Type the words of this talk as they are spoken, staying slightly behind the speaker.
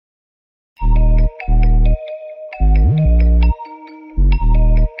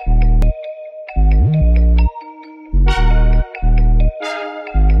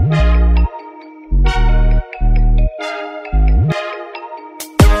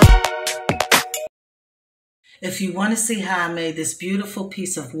If you want to see how I made this beautiful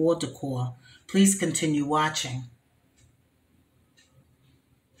piece of wall decor, please continue watching.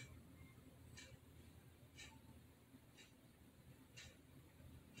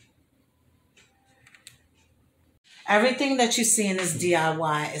 Everything that you see in this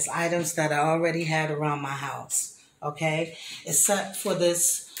DIY is items that I already had around my house, okay? Except for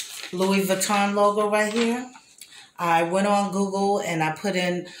this Louis Vuitton logo right here. I went on Google and I put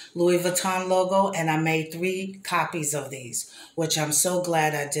in Louis Vuitton logo and I made 3 copies of these, which I'm so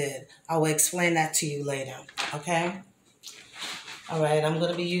glad I did. I will explain that to you later, okay? All right, I'm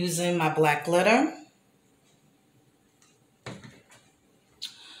going to be using my black glitter,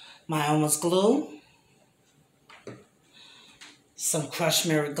 my almost glue, some crushed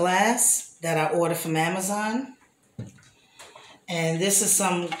mirrored glass that I ordered from Amazon. And this is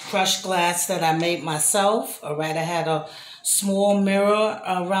some crushed glass that I made myself. All right, I had a small mirror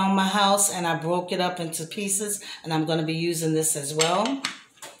around my house and I broke it up into pieces, and I'm going to be using this as well.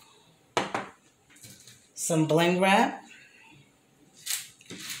 Some bling wrap,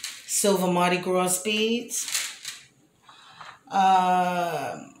 silver Mardi Gras beads,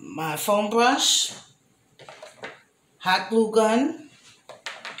 my foam brush, hot glue gun,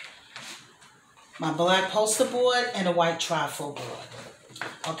 my black poster board, and a white trifold board.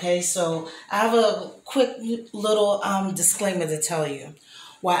 Okay, so I have a quick little disclaimer to tell you.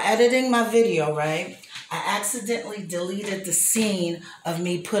 While editing my video, right, I accidentally deleted the scene of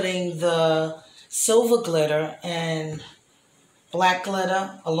me putting the silver glitter and black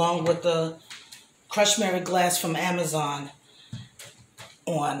glitter along with the crushed mirrored glass from Amazon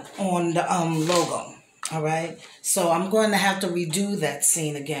on the logo. All right, so I'm going to have to redo that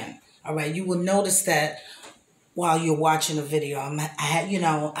scene again. All right, you will notice that while you're watching the video. I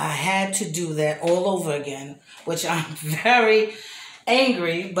had to do that all over again, which I'm very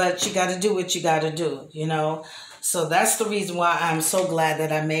angry, but you got to do what you got to do, you know. So that's the reason why I'm so glad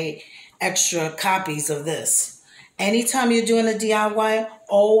that I made extra copies of this. Anytime you're doing a DIY,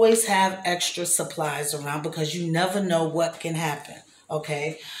 always have extra supplies around because you never know what can happen.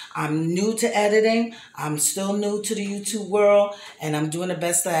 Okay, I'm new to editing. I'm still new to the YouTube world, and I'm doing the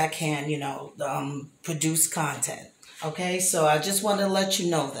best that I can, you know, produce content. Okay, so I just wanted to let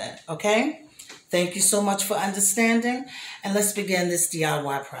you know that. Okay, thank you so much for understanding, and let's begin this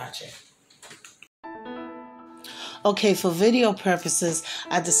DIY project. Okay, for video purposes,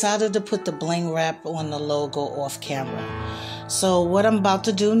 I decided to put the bling wrap on the logo off camera. So what I'm about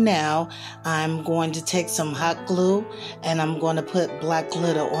to do now, I'm going to take some hot glue and I'm going to put black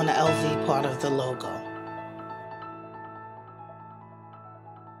glitter on the LV part of the logo.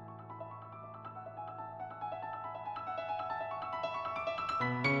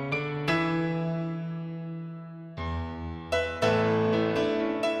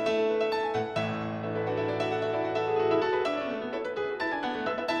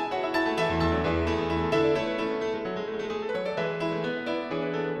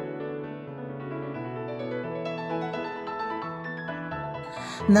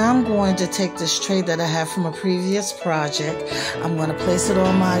 Now I'm going to take this tray that I have from a previous project. I'm going to place it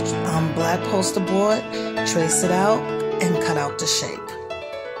on my black poster board, trace it out, and cut out the shape.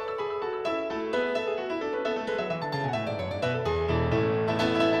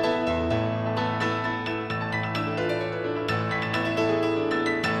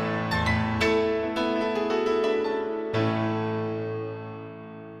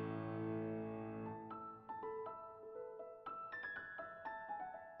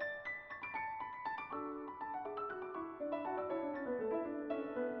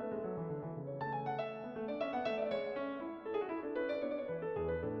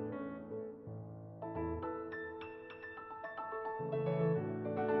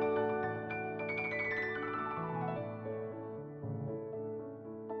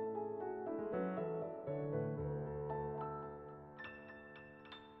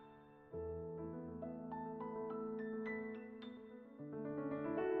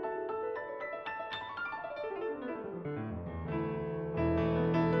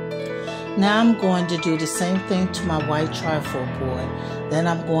 Now I'm going to do the same thing to my white trifold board. Then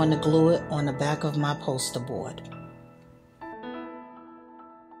I'm going to glue it on the back of my poster board.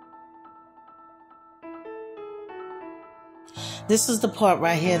 This is the part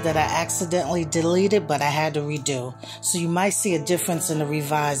right here that I accidentally deleted, but I had to redo. So you might see a difference in the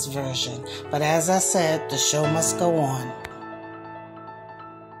revised version. But as I said, the show must go on.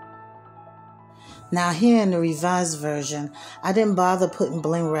 Now here in the revised version, I didn't bother putting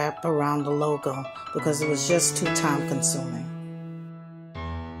bling wrap around the logo because it was just too time consuming.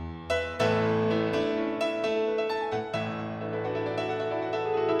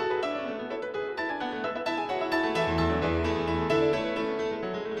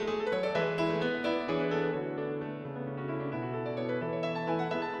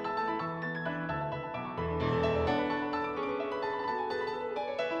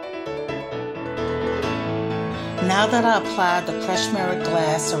 now that I applied the crushed mirror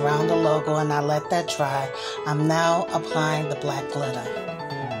glass around the logo and I let that dry, I'm now applying the black glitter.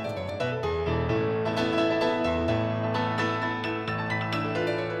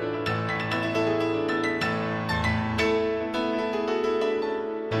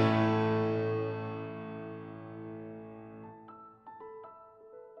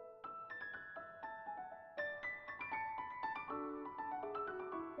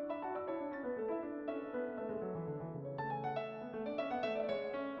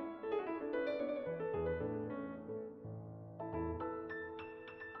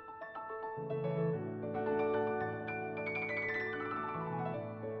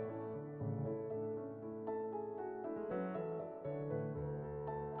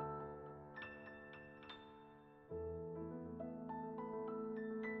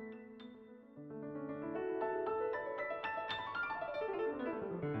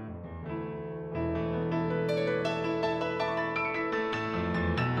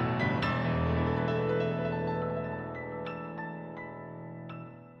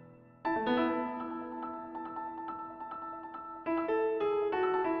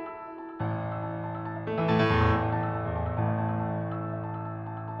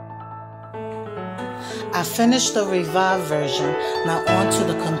 I finished the revived version. Now on to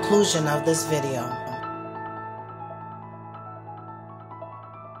the conclusion of this video.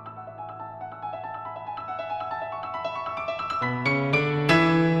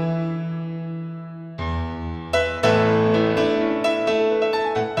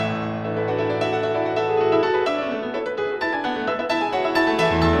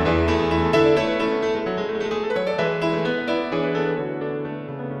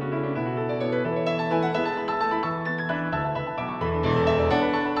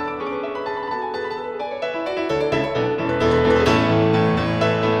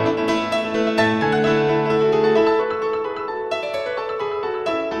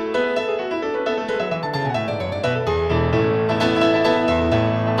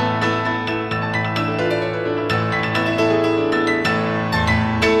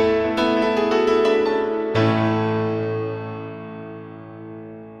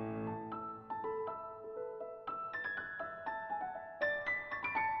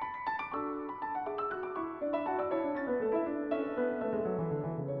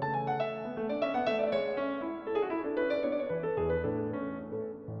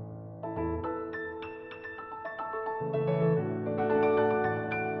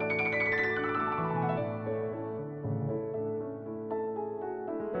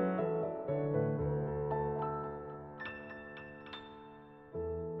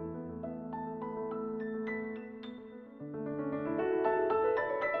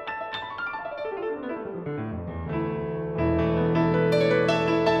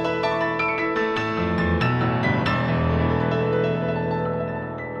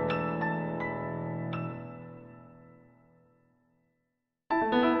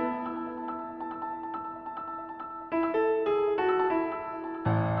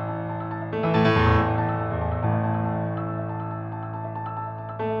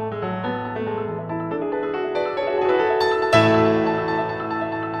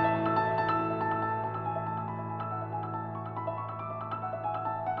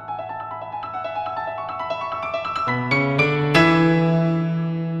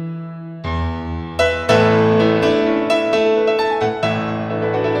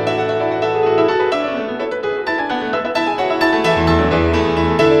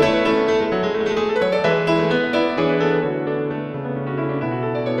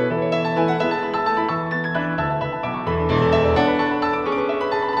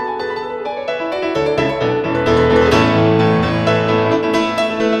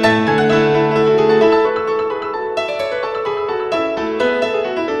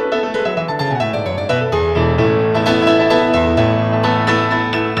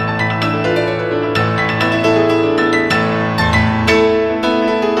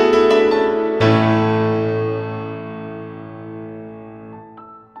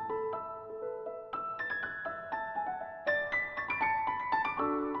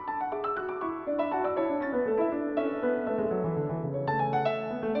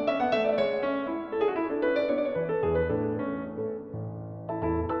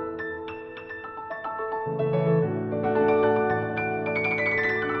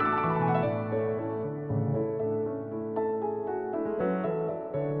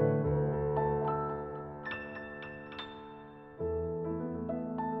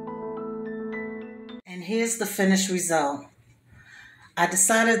 And here's the finished result. I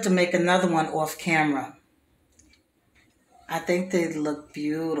decided to make another one off camera. I think they look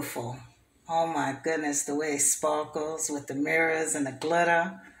beautiful. Oh my goodness, the way it sparkles with the mirrors and the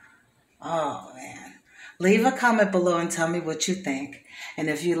glitter. Oh man. Leave a comment below and tell me what you think. And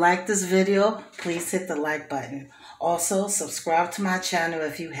if you like this video, please hit the like button. Also, subscribe to my channel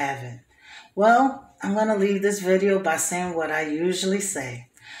if you haven't. Well, I'm going to leave this video by saying what I usually say.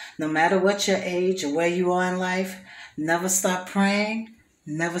 No matter what your age or where you are in life, never stop praying,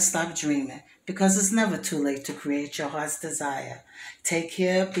 never stop dreaming, because it's never too late to create your heart's desire. Take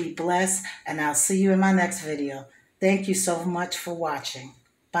care, be blessed, and I'll see you in my next video. Thank you so much for watching.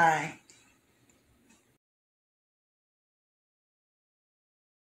 Bye.